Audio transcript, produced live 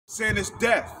Sin is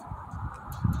death.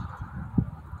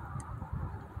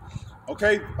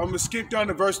 Okay, I'm going to skip down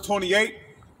to verse 28.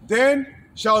 Then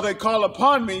shall they call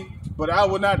upon me, but I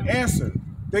will not answer.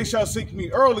 They shall seek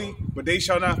me early, but they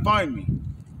shall not find me.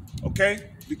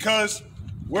 Okay, because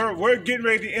we're getting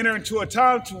ready to enter into a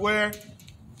time to where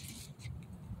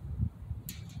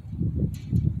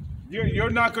you're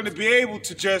not going to be able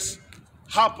to just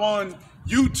hop on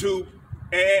YouTube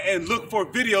and look for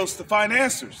videos to find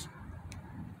answers.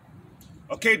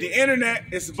 Okay, the internet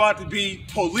is about to be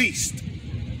policed.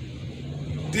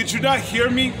 Did you not hear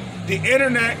me? The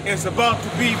internet is about to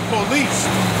be policed.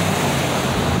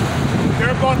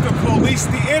 They're about to police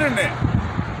the internet.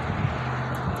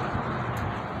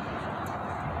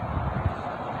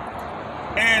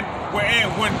 And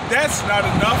when that's not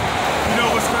enough, you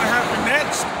know what's going to happen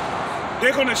next?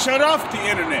 They're going to shut off the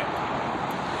internet.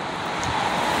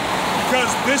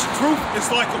 Because this truth is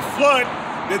like a flood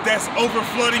that's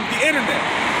overflooding the internet.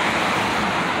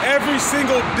 Every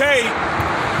single day,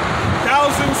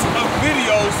 thousands of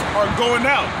videos are going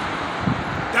out.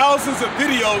 Thousands of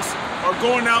videos are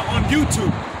going out on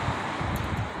YouTube.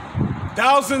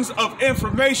 Thousands of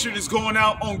information is going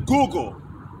out on Google.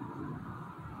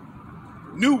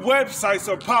 New websites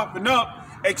are popping up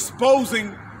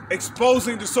exposing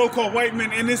the so-called white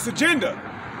man and this agenda.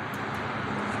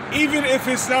 Even if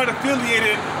it's not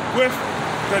affiliated with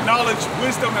the knowledge,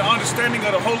 wisdom, and understanding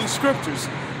of the Holy Scriptures,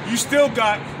 you still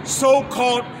got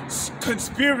so-called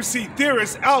conspiracy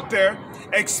theorists out there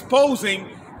exposing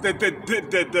the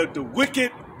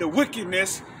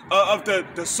wickedness of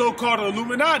the so-called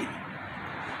Illuminati,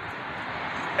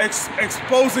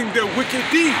 exposing their wicked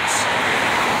deeds,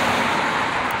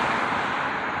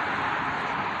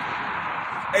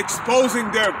 exposing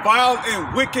their vile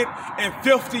and wicked and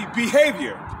filthy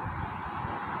behavior.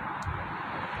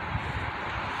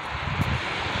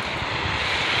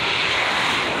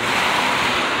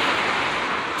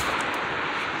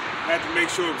 I had to make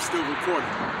sure it was still recording.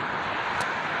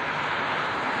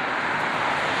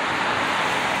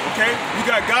 Okay, you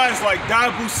got guys like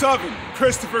Dabu Southern,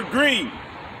 Christopher Green,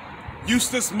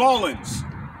 Eustace Mullins,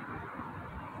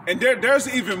 and there's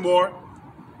even more.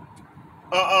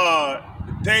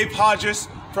 Dave Hodges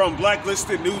from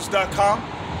BlacklistedNews.com,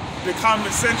 The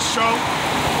Common Sense Show,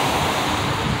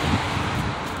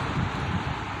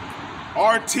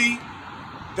 RT.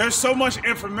 There's so much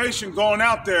information going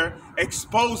out there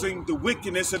exposing the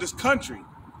wickedness of this country.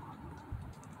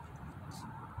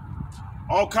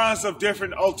 All kinds of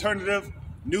different alternative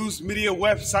news media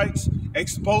websites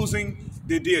exposing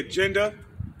the agenda.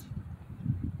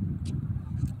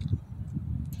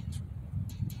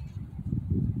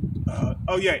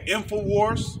 Oh yeah,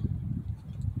 InfoWars.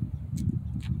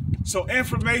 So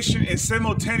information is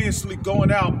simultaneously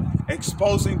going out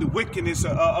exposing the wickedness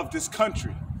of this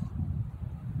country.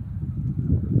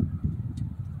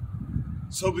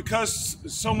 So because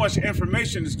so much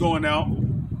information is going out,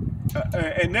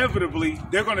 inevitably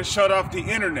they're going to shut off the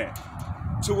internet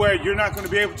to where you're not going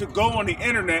to be able to go on the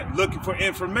internet looking for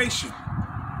information.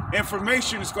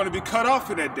 Information is going to be cut off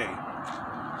in that day.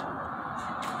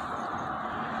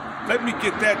 Let me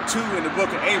get that too in the book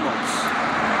of Amos.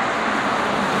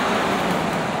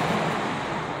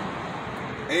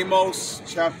 Amos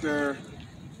chapter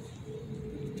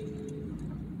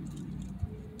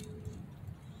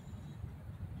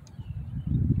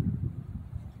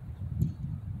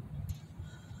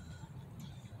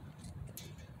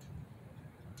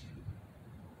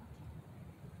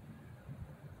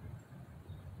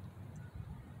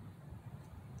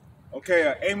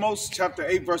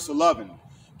 8 verse 11.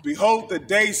 Behold, the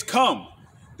days come.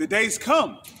 The days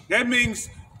come. That means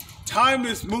time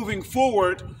is moving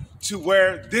forward to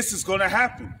where this is going to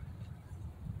happen.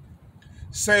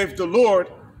 Save the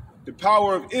Lord, the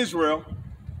power of Israel,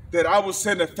 that I will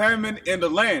send a famine in the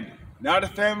land, not a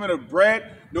famine of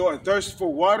bread, nor a thirst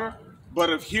for water, but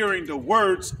of hearing the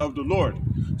words of the Lord.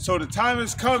 So the time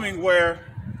is coming where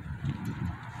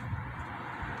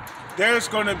there's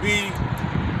going to be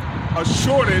a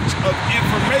shortage of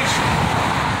information.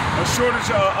 A shortage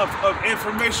of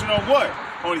information on what?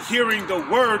 On hearing the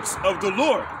words of the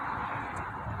Lord.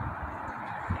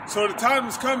 So the time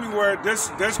is coming where there's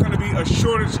going to be a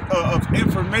shortage of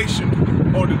information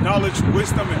on the knowledge,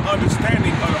 wisdom, and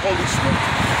understanding of the Holy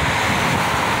Scripture.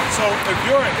 So if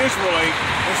you're an Israelite,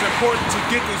 it's important to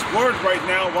get this word right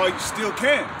now while you still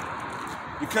can.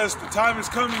 Because the time is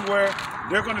coming where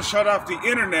they're going to shut off the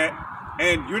internet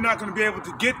and you're not going to be able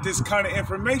to get this kind of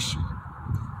information.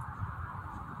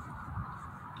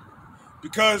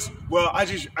 Because, well, I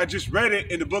just read it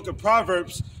in the book of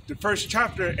Proverbs, the first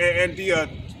chapter, and the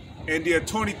in the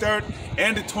 23rd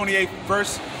and the 28th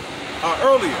verse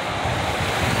earlier.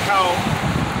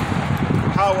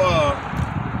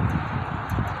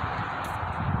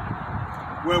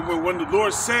 When the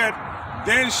Lord said,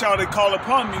 "Then shall they call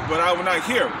upon me, but I will not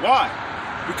hear." Why?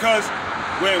 Because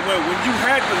when you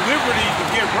had the liberty to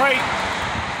get right,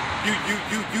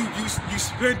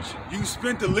 you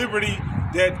spent the liberty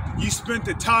that you spent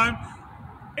the time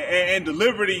and the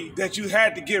liberty that you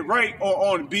had to get right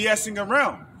on BSing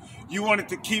around. You wanted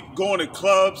to keep going to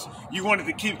clubs. You wanted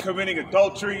to keep committing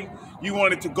adultery. You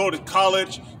wanted to go to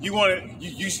college.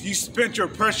 You spent your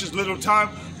precious little time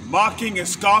mocking and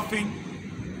scoffing.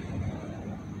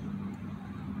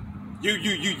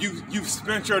 You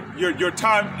spent your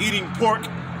time eating pork,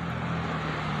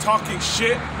 talking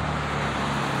shit.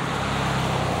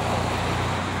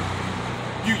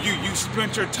 You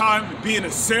spent your time being a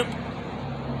simp.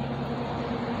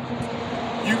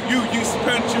 You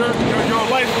spent your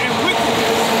life in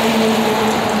wickedness.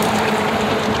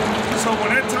 So when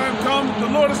that time comes, the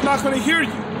Lord is not going to hear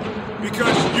you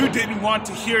because you didn't want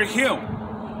to hear Him.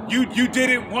 You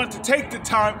didn't want to take the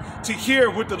time to hear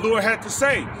what the Lord had to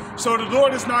say. So the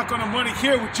Lord is not going to want to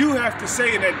hear what you have to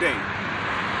say in that day.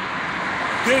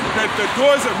 Then the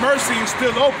doors of mercy is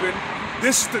still open.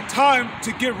 This is the time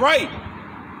to get right.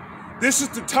 This is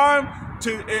the time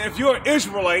to, if you're an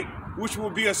Israelite, which will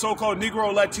be a so-called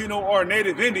Negro, Latino, or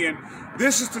Native Indian,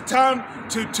 this is the time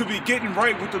to be getting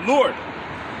right with the Lord.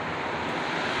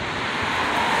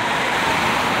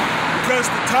 Because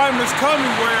the time is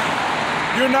coming where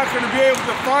you're not going to be able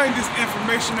to find this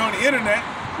information on the internet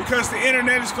because the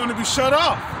internet is going to be shut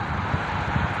off.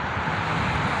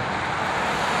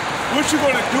 What you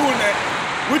going to do in that?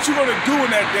 What you going to do in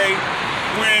that day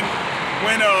when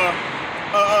a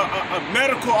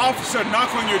medical officer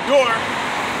knock on your door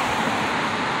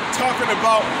talking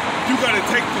about you got to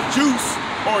take the juice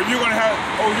or you're going to have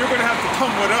to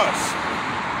come with us?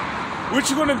 What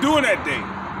you going to do in that day?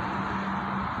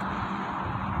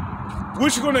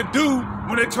 What you gonna do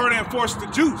when they try to enforce the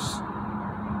juice?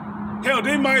 Hell,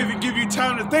 they might even give you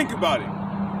time to think about it.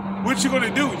 What you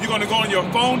gonna do? You gonna go on your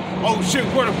phone? Oh shit,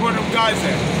 where them guys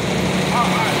at?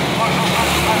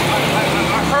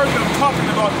 I heard them talking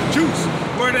about the juice.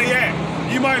 Where they at?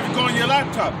 You might even go on your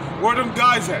laptop. Where them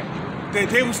guys at?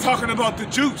 They was talking about the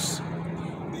juice.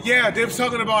 Yeah, they was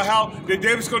talking about how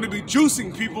they was gonna be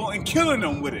juicing people and killing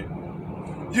them with it.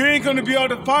 You ain't gonna be able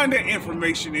to find that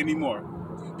information anymore.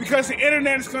 Because the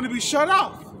internet is going to be shut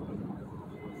off.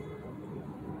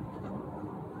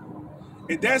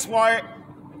 And that's why,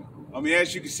 I mean,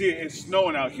 as you can see, it's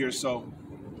snowing out here. So,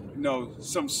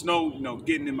 some snow,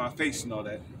 getting in my face and all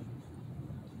that.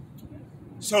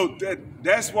 So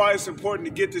that's why it's important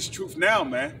to get this truth now,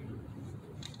 man.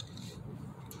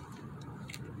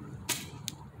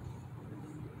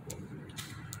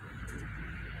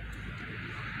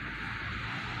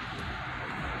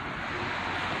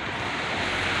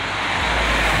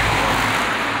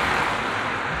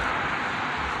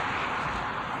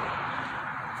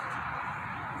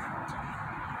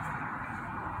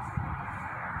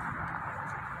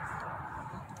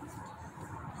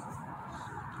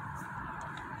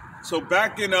 So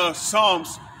back in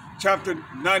Psalms chapter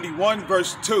 91,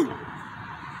 verse 2,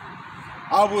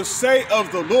 I will say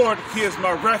of the Lord, He is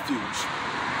my refuge.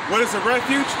 What is a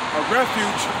refuge? A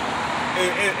refuge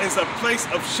is a place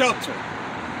of shelter.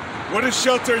 What is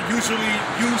shelter usually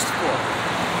used for?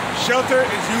 Shelter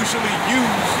is usually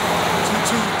used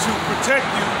to protect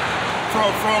you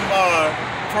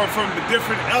from the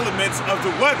different elements of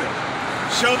the weather.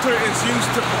 Shelter is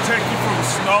used to protect you from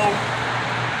snow.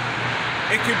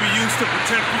 It can be used to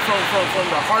protect you from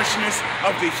the harshness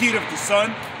of the heat of the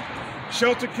sun.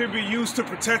 Shelter can be used to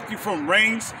protect you from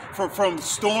rains, from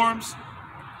storms,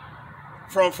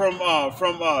 from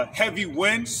heavy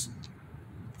winds,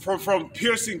 from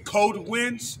piercing cold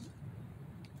winds.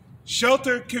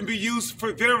 Shelter can be used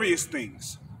for various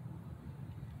things.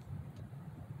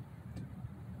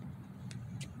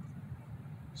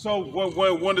 So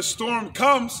when the storm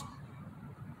comes,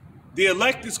 the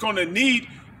elect is going to need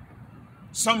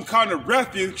some kind of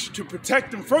refuge to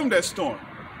protect them from that storm.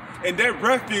 And that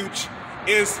refuge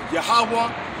is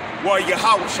Yahweh or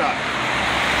Yahawashi.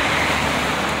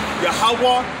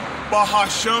 Yahweh,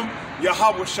 Bahashem,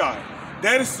 Yahawashi.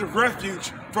 That is the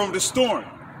refuge from the storm.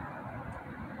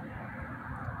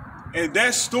 And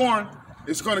that storm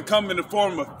is going to come in the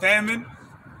form of famine.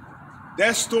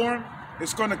 That storm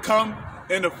is going to come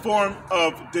in the form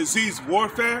of disease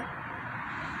warfare.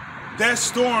 That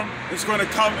storm is going to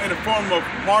come in the form of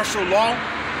martial law.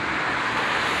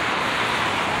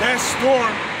 That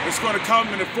storm is going to come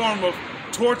in the form of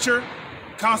torture,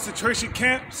 concentration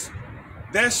camps,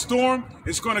 that storm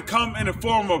is going to come in the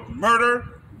form of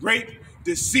murder, rape,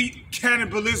 deceit,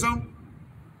 cannibalism.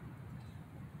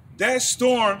 That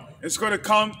storm is going to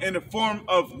come in the form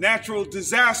of natural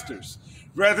disasters,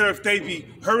 whether if they be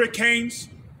hurricanes,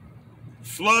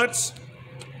 floods,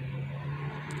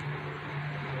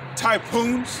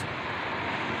 typhoons,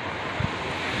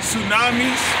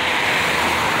 tsunamis,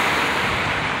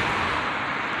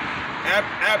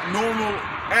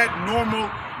 abnormal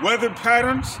weather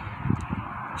patterns,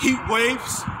 heat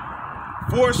waves,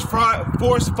 forest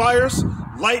fires,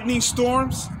 lightning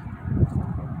storms,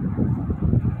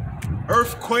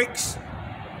 earthquakes.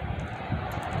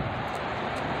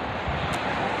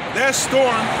 That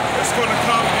storm is going to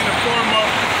come in the form of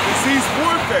disease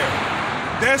warfare.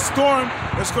 That storm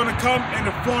is going to come in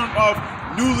the form of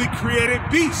newly created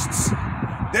beasts.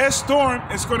 That storm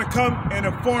is going to come in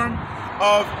the form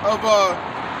of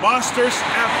monsters,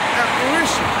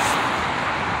 apparitions,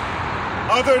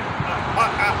 other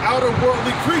outer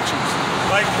worldly creatures,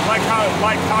 like how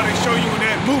they show you in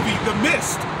that movie, The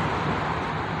Mist.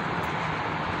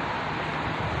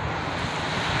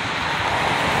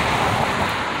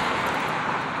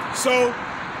 So,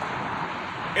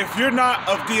 if you're not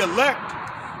of the elect,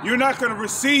 you're not going to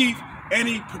receive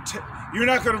any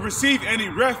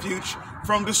refuge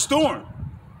from the storm.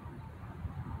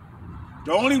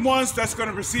 The only ones that's going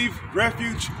to receive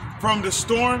refuge from the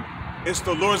storm is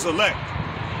the Lord's elect.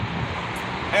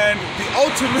 And the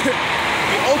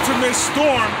ultimate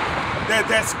storm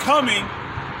that's coming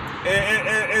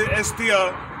is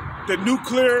the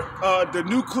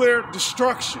nuclear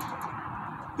destruction.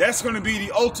 That's going to be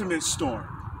the ultimate storm.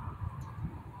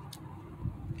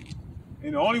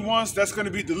 And the only ones that's going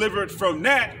to be delivered from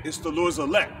that is the Lord's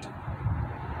elect.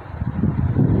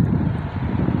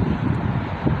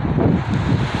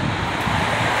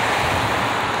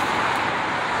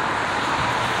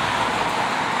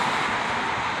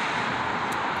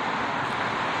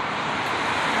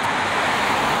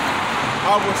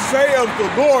 I will say of the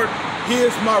Lord, He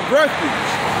is my refuge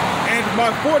and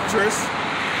my fortress,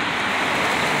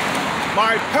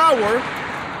 my power,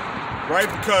 right?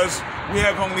 Because we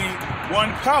have only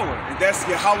one power, and that's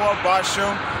Yahweh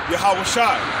Bashem, Yahweh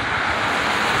Shai.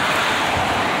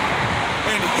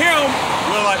 In Him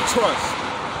will I trust.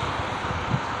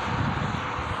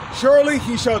 Surely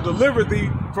He shall deliver thee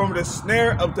from the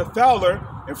snare of the fowler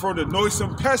and from the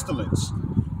noisome pestilence.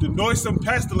 The noisome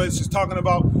pestilence is talking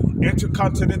about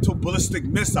intercontinental ballistic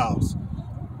missiles.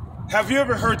 Have you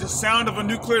ever heard the sound of a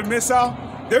nuclear missile?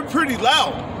 They're pretty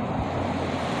loud.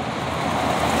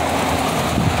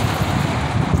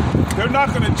 They're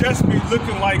not going to just be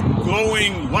looking like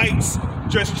glowing lights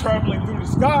just traveling through the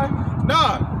sky.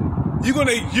 Nah,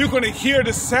 you're gonna hear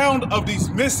the sound of these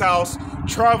missiles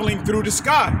traveling through the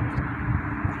sky.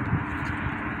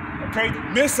 Okay,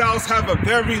 missiles have a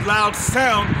very loud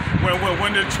sound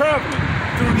when they're traveling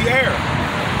through the air.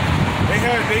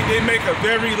 They make a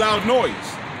very loud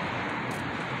noise.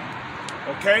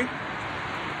 Okay.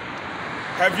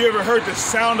 Have you ever heard the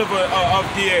sound of the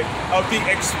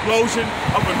explosion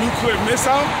of a nuclear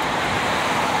missile?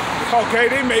 Okay,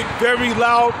 they make very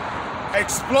loud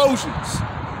explosions,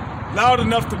 loud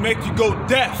enough to make you go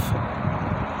deaf.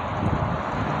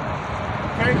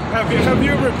 Okay, have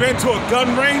you ever been to a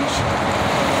gun range?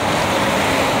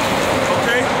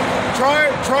 Okay,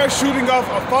 try shooting off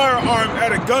a firearm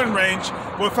at a gun range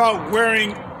without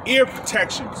wearing ear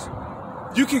protections.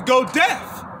 You can go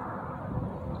deaf.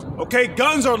 Okay,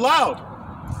 guns are loud.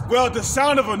 Well, the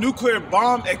sound of a nuclear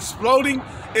bomb exploding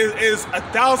is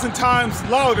 1,000 times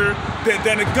louder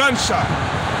than a gunshot.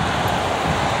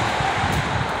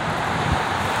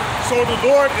 So the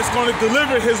Lord is going to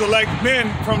deliver His elect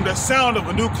men from the sound of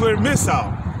a nuclear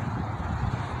missile.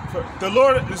 The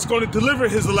Lord is going to deliver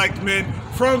His elect men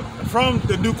from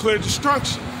the nuclear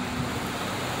destruction.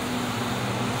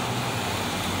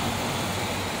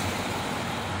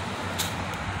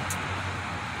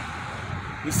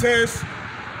 He says,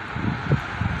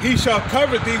 He shall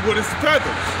cover thee with His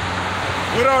feathers.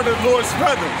 What are the Lord's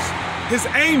feathers? His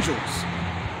angels.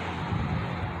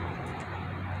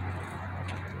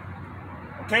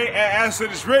 Okay, as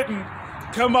it is written,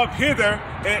 come up hither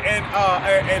and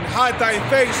hide thy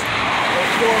face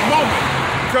for a moment,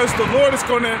 because the Lord is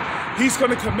He's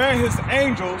going to command His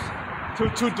angels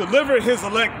to deliver His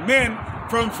elect men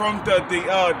from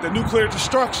the nuclear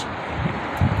destruction.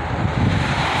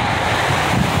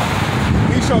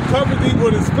 He shall cover thee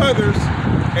with His feathers,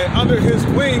 and under His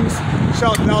wings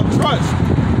shalt thou trust.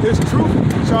 His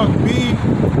truth shall be,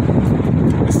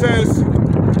 it says,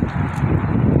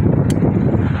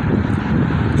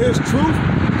 His truth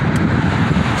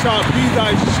shall be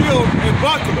thy shield and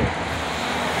buckler.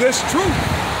 This truth,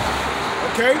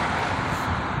 okay?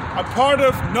 A part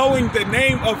of knowing the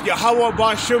name of Yahweh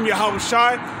Ba'Shem Yahweh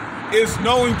Shai is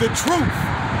knowing the truth,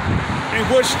 in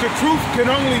which the truth can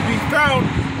only be found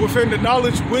within the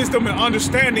knowledge, wisdom, and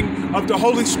understanding of the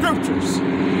Holy Scriptures.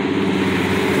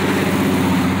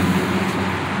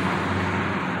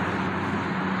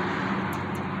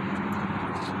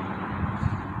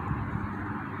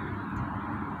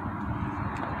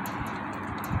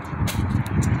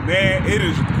 Man, it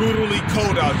is brutally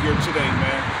cold out here today,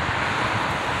 man.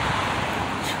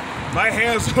 My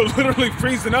hands are literally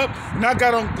freezing up, and I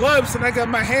got on gloves, and I got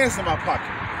my hands in my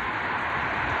pocket.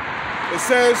 It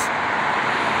says,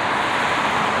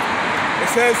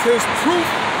 his truth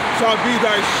shall be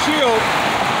thy shield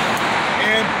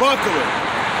and buckler.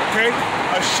 Okay?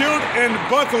 A shield and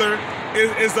buckler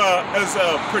is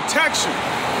a protection.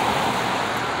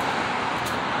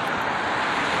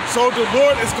 So the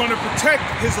Lord is going to protect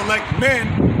his elect men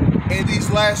in these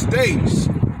last days.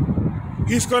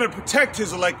 He's going to protect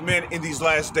his elect men in these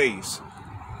last days.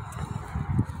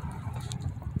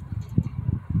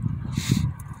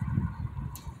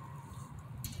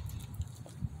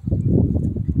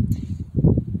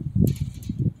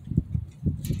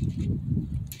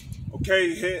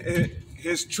 Okay,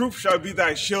 his truth shall be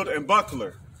thy shield and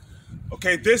buckler.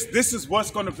 Okay, this is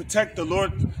what's going to protect the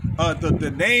Lord.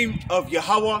 The name of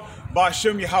Yahweh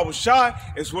Ba'Shem Yahweh Shai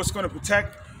is what's going to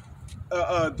protect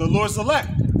the Lord's elect.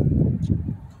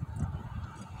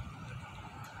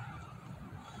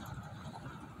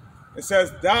 It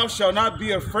says, thou shalt not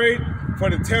be afraid for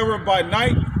the terror by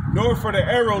night, nor for the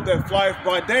arrow that flieth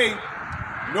by day,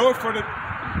 nor for the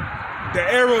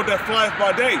arrow that flieth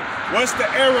by day. What's the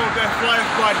arrow that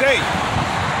flieth by day?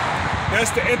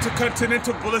 That's the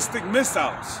intercontinental ballistic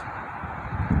missiles.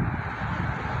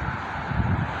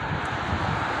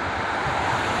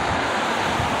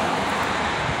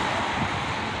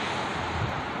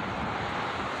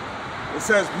 It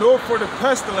says, nor for the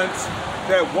pestilence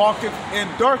that walketh in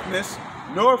darkness,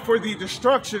 nor for the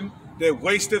destruction that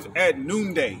wasteth at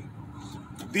noonday.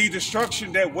 The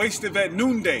destruction that wasteth at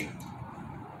noonday.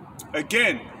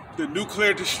 Again, the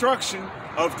nuclear destruction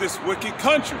of this wicked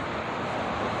country.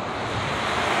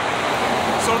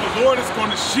 So the Lord is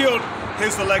going to shield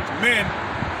his elect men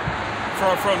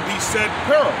from these said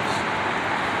perils.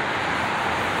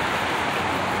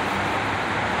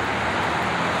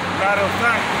 Matter of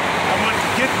fact, I want to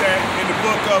get that in the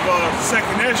book of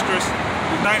 2nd Esdras,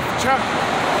 the 9th chapter.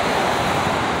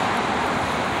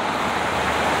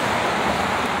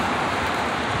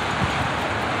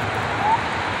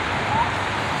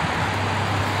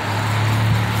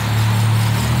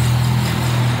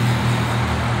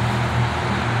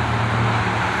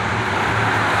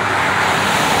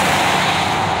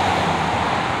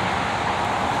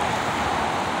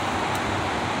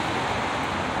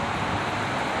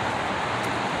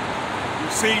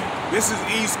 See, this is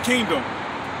East Kingdom.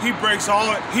 He breaks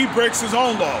his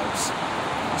own laws.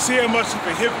 You see how much of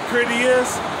a hypocrite he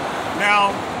is?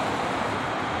 Now,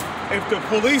 if the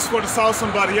police would have saw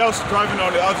somebody else driving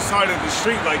on the other side of the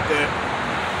street like that,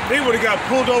 they would have got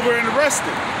pulled over and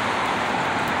arrested.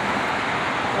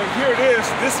 But here it is,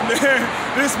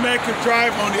 this man could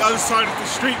drive on the other side of the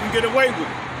street and get away with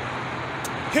it.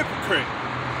 Hypocrite.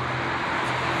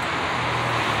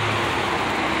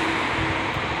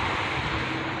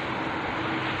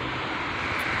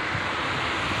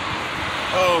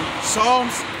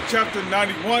 Psalms chapter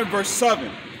 91 verse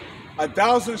 7.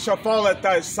 1,000 shall fall at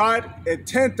thy side, and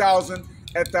 10,000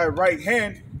 at thy right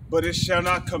hand, but it shall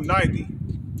not come nigh thee.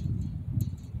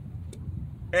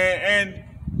 And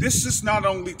this is not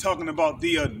only talking about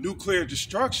the nuclear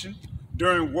destruction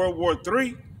during World War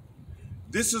III.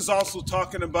 This is also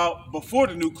talking about before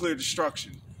the nuclear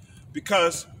destruction,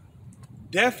 because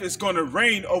death is going to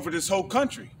reign over this whole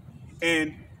country,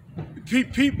 and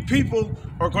people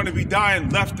are going to be dying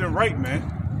left and right, man.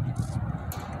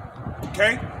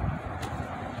 Okay?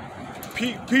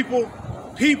 People,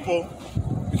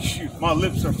 shoot, my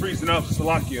lips are freezing up,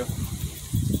 Salakia.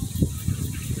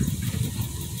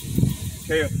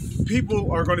 Okay,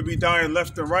 people are going to be dying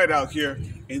left and right out here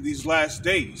in these last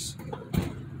days.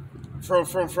 From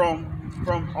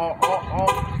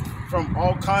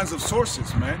all kinds of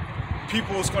sources, man.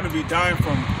 People is going to be dying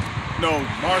from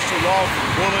martial law, from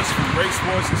bullets, from race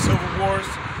wars and civil wars,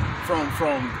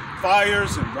 from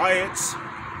fires and riots.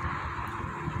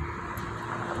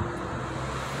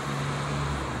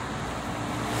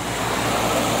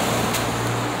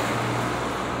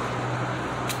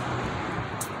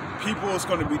 People is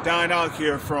going to be dying out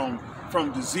here from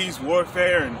disease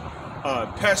warfare and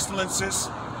pestilences.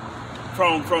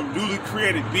 from newly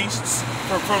created beasts,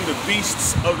 from the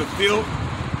beasts of the field.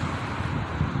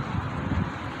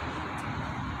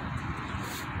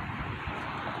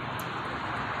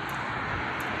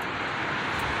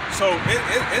 So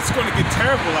it's going to get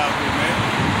terrible out here, man.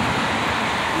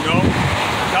 You know,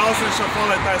 1,000 shall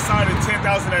fall at thy side and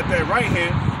 10,000 at thy right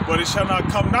hand, but it shall not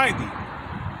come nigh thee.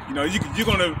 You know,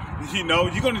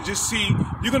 you're gonna just see.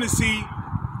 You're gonna see,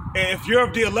 if you're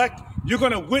of the elect, you're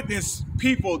gonna witness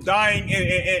people dying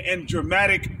in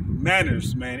dramatic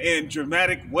manners, man, in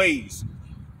dramatic ways.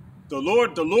 The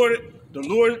Lord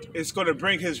is going to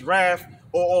bring His wrath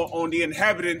on the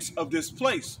inhabitants of this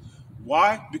place.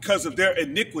 Why? Because of their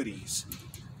iniquities.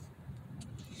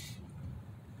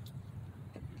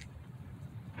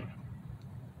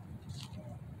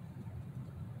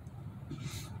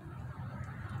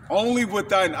 Only with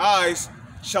thine eyes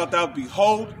shalt thou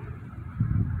behold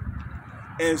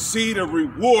and see the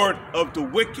reward of the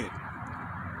wicked.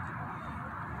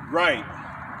 Right.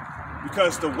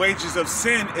 Because the wages of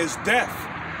sin is death.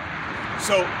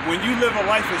 So when you live a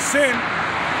life of sin,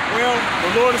 well,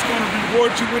 the Lord is going to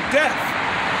reward you with death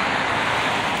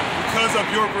because of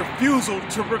your refusal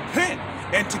to repent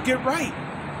and to get right.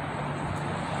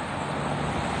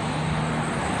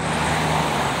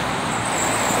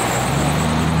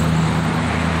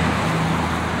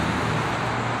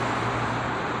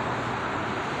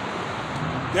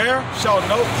 There shall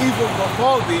no evil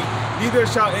befall thee, neither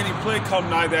shall any plague come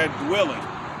nigh thy dwelling.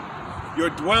 Your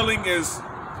dwelling is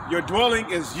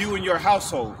you and your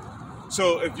household.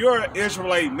 So if you're an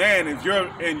Israelite man, if you're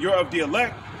of the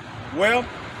elect, well,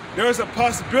 there's a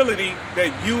possibility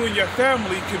that you and your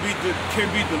family can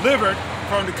be delivered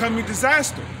from the coming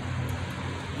disaster.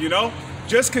 You know,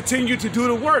 just continue to do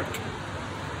the work.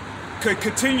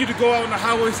 Continue to go out on the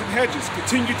highways and hedges.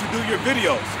 Continue to do your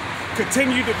videos.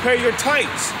 Continue to pay your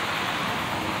tithes.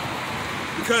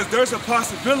 Because there's a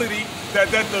possibility that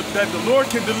the Lord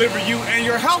can deliver you and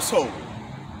your household.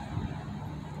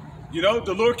 You know,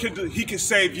 the Lord He can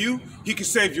save you, He can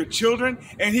save your children,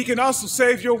 and He can also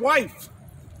save your wife.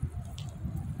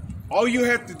 All you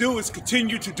have to do is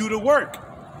continue to do the work.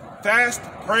 Fast,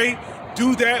 pray,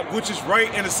 do that which is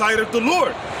right in the sight of the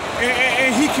Lord,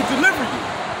 and He can deliver you.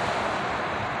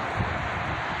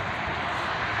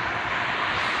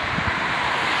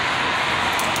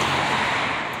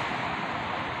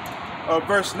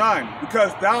 Verse 9,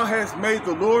 because thou hast made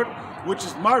the Lord, which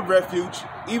is my refuge,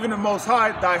 even the Most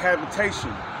High, thy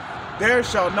habitation. There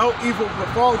shall no evil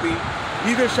befall thee,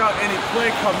 neither shall any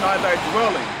plague come nigh thy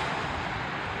dwelling.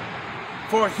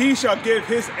 For He shall give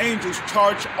His angels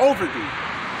charge over thee,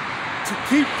 to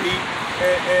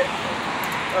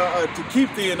keep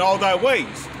thee in all thy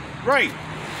ways. Right.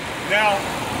 Now,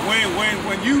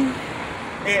 when you,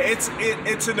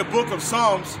 it's in the book of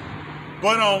Psalms,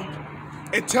 but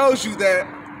it tells you that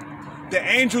the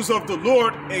angels of the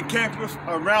Lord encampeth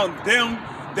around them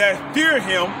that fear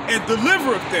Him and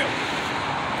delivereth them.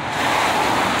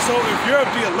 So if you're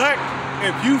of the elect,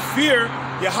 if you fear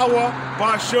Yahweh,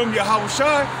 Ba'ashem, Yahweh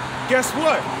Shai, guess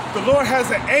what? The Lord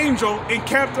has an angel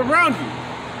encamped around you.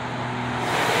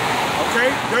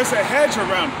 Okay? There's a hedge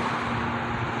around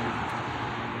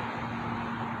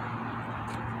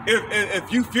you.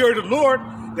 If you fear the Lord,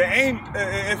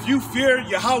 if you fear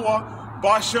Yahweh,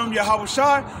 Ba'ashem Yahweh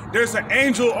Shai, there's an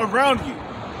angel around you,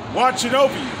 watching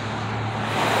over you.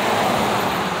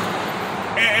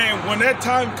 And when that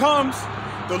time comes,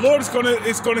 the Lord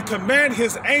is gonna command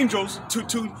His angels to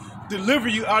deliver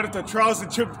you out of the trials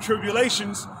and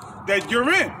tribulations that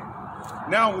you're in.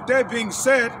 Now, with that being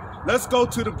said, let's go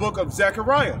to the book of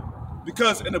Zechariah,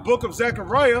 because in the book of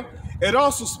Zechariah, it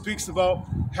also speaks about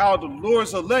how the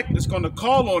Lord's elect is going to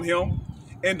call on Him,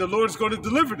 and the Lord is going to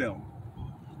deliver them.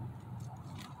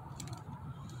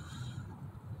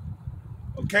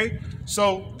 Okay,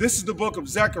 so this is the book of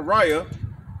Zechariah,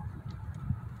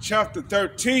 chapter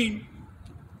 13,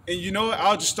 and you know what,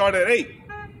 I'll just start at 8,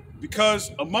 because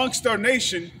amongst our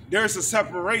nation, there's a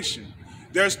separation.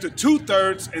 There's the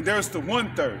 2/3 and there's the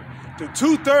 1/3. The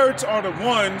 2/3 are the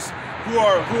ones who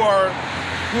are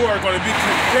going to be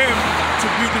condemned to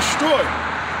be destroyed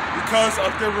because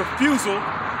of their refusal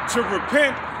to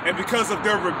repent and because of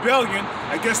their rebellion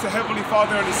against the Heavenly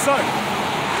Father and the Son.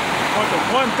 But the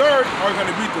 1/3 are going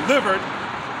to be delivered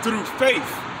through faith,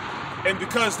 and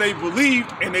because they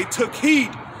believed and they took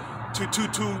heed to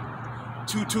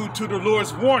the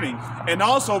Lord's warning, and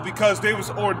also because they was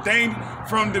ordained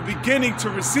from the beginning to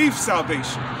receive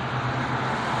salvation.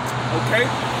 Okay,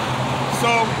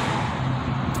 so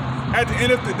at the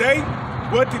end of the day,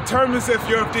 what determines if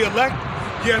you're of the elect?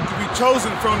 You have to be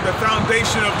chosen from the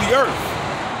foundation of the earth.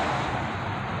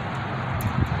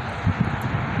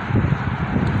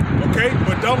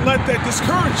 don't let that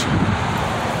discourage you.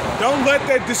 Don't let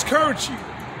that discourage you.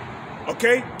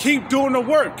 Okay? Keep doing the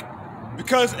work.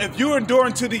 Because if you're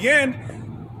enduring to the end,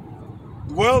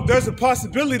 well, there's a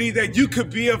possibility that you could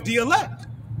be of the elect.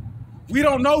 We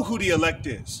don't know who the elect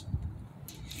is.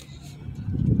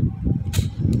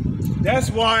 That's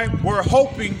why we're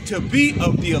hoping to be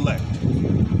of the elect.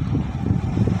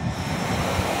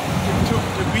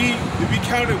 To be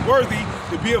counted worthy,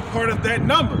 to be a part of that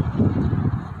number.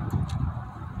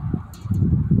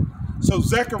 So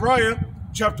Zechariah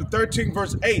chapter 13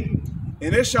 verse 8,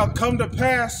 and it shall come to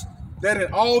pass that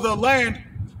in all the land,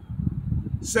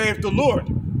 saith the Lord.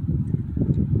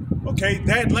 Okay,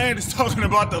 that land is talking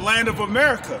about the land of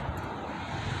America.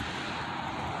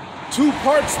 2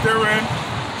 parts therein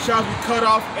shall be cut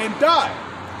off and die.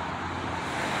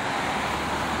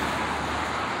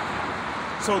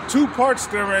 So 2 parts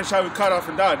therein shall be cut off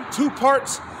and die. The 2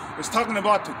 parts is talking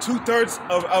about the 2/3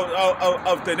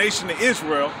 of the nation of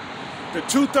Israel. The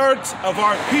 2/3 of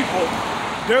our people,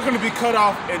 they're going to be cut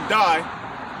off and die.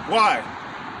 Why?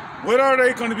 What are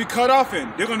they going to be cut off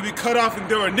in? They're going to be cut off in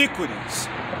their iniquities.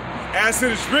 As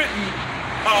it is written,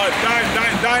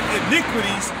 thine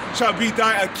iniquities shall be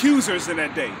thy accusers in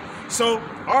that day. So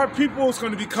our people is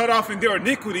going to be cut off in their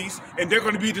iniquities, and they're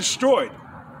going to be destroyed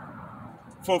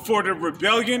for the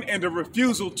rebellion and the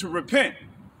refusal to repent.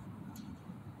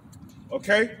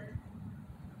 Okay?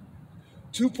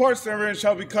 2 parts therein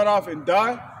shall be cut off and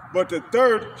die, but the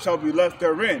 3rd shall be left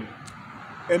therein.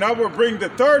 And I will bring the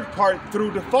 3rd part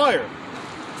through the fire.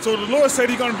 So the Lord said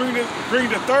he's going to bring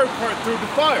the 3rd part through the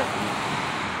fire.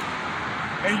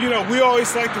 And you know, we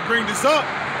always like to bring this up.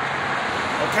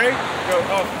 Okay?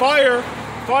 Fire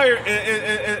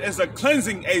is a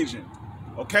cleansing agent.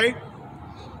 Okay?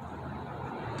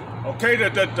 Okay,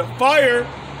 the fire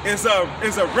is a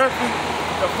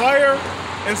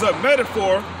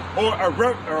metaphor or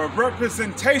a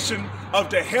representation of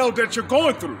the hell that you're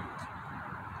going through.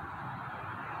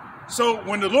 So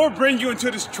when the Lord brings you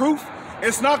into this truth,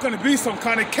 it's not going to be some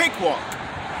kind of cakewalk.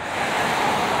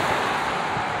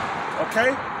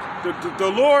 Okay? The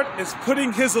Lord is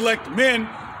putting his elect men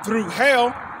through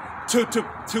hell to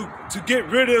get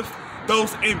rid of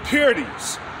those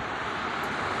impurities.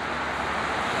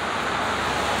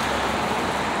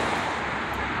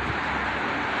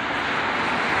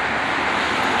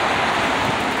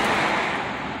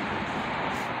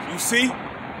 You see?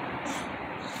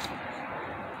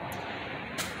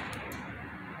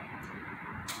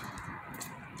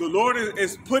 The Lord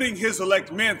is putting his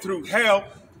elect men through hell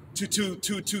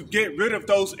to get rid of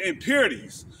those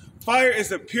impurities. Fire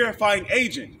is a purifying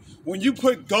agent. When you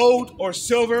put gold or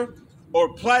silver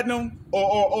or platinum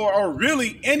or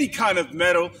really any kind of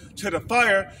metal to the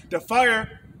fire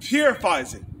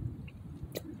purifies it.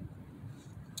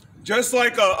 Just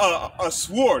like a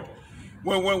sword.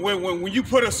 When you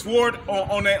put a sword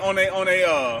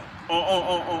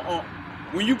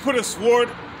when you put a sword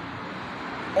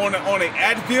on an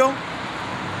advil,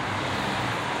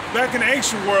 back in the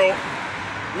ancient world,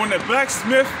 when the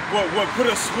blacksmith would put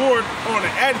a sword on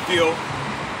an advil,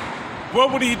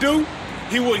 what would he do?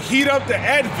 He would heat up the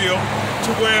advil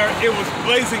to where it was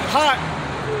blazing hot,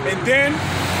 and then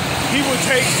he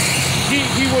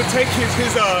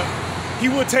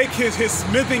would take his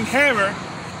smithing hammer,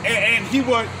 and he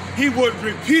would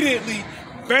repeatedly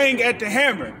bang at the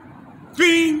hammer,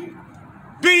 bing,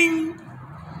 bing,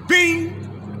 bing.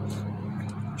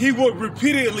 He would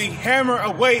repeatedly hammer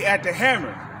away at the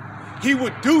hammer. He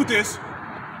would do this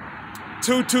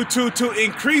to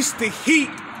increase the heat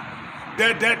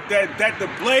that the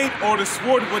blade or the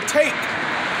sword would take,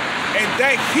 and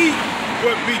that heat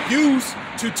would be used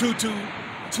to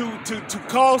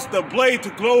cause the blade to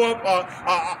glow up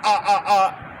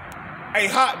a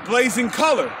hot blazing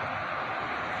color.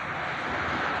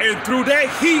 And through that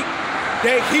heat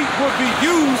would be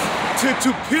used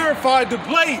to purify the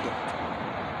blade.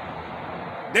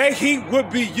 That heat would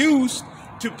be used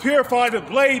to purify the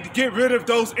blade to get rid of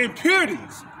those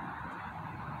impurities.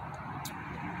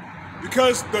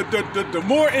 Because the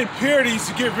more impurities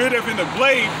you get rid of in the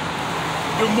blade,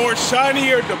 the more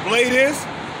shinier the blade is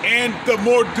and the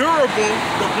more durable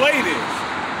the blade is.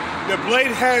 The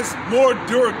blade has more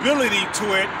durability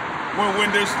to it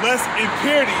when there's less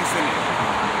impurities in it.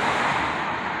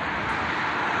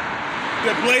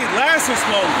 The blade lasts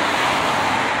longer.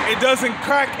 It doesn't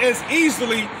crack as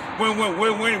easily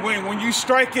when you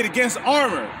strike it against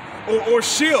armor or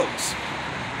shields.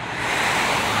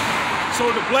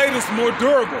 So the blade is more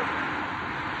durable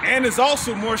and is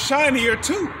also more shinier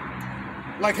too.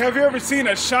 Like, have you ever seen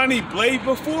a shiny blade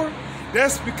before?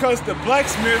 That's because the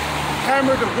blacksmith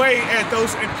hammered away at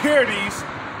those impurities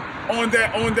on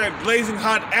that blazing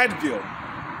hot Advil.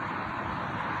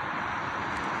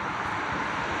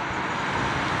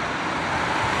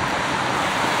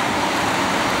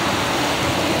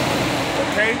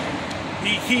 Okay,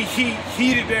 he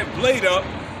heated that blade up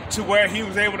to where he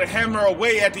was able to hammer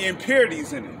away at the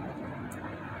impurities in it.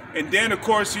 And then, of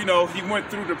course, you know, he went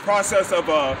through the process of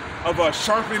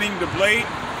sharpening the blade.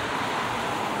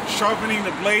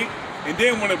 And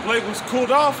then when the blade was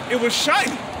cooled off, it was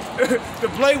shiny. The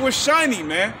blade was shiny,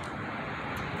 man.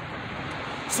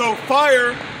 So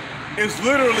fire is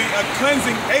literally a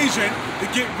cleansing agent to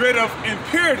get rid of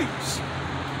impurities.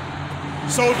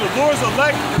 So the Lord's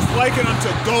elect is likened unto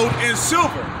gold and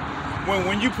silver.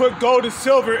 When you put gold and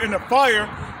silver in the fire,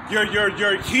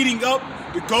 you're heating up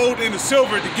the gold and the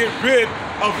silver to get rid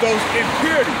of those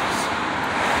impurities.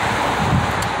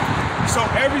 So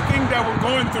everything that we're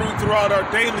going throughout our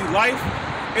daily life,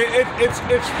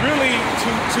 it's really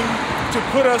to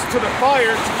put us to the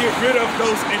fire to get rid of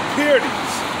those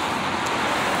impurities.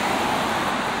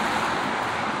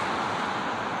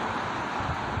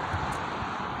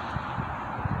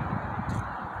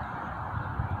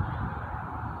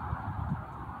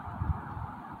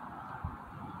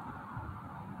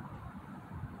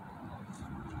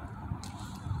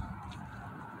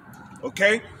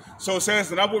 Okay, so it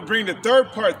says, and I will bring the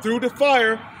third part through the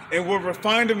fire, and will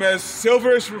refine them as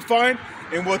silver is refined,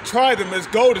 and will try them as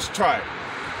gold is tried.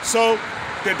 So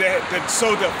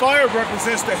the fire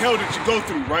represents the hell that you go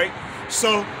through, right?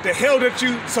 So the hell that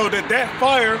that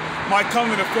fire might come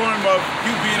in the form of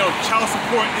you being on child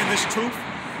support in this truth.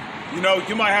 You know,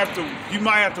 you might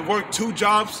have to work 2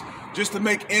 jobs just to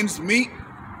make ends meet.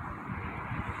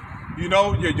 You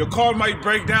know, your car might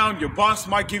break down, your boss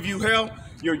might give you hell.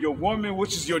 Your woman,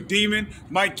 which is your demon,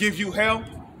 might give you hell.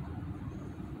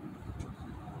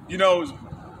 You know,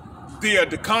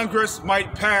 the Congress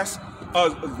might pass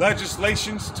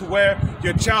legislations to where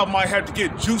your child might have to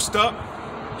get juiced up.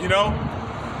 You know,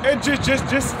 and just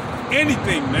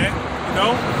anything, man. You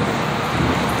know,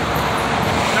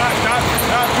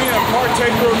 not being a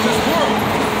partaker of this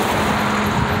world.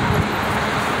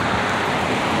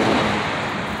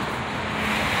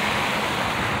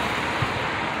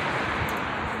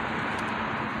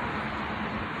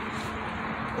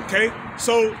 Okay,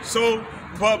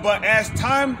 but as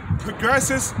time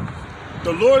progresses,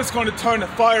 the Lord is going to turn the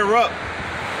fire up,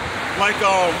 like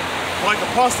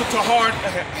Apostle Tahar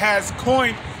has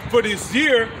coined for this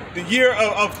year, the year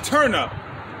of turn up.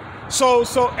 So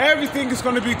everything is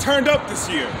going to be turned up this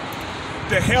year.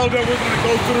 The hell that we're going to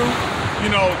go through, you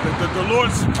know, the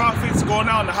Lord's prophets going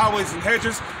out in the highways and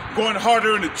hedges, going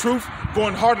harder in the truth,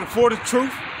 going harder for the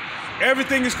truth.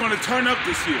 Everything is going to turn up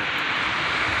this year.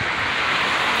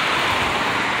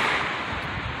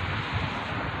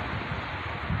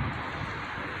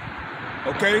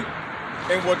 Okay,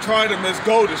 and will try them as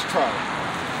gold is tried.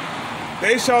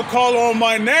 They shall call on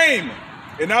my name,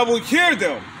 and I will hear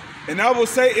them, and I will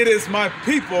say, it is my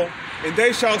people, and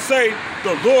they shall say,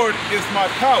 the Lord is my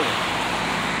power.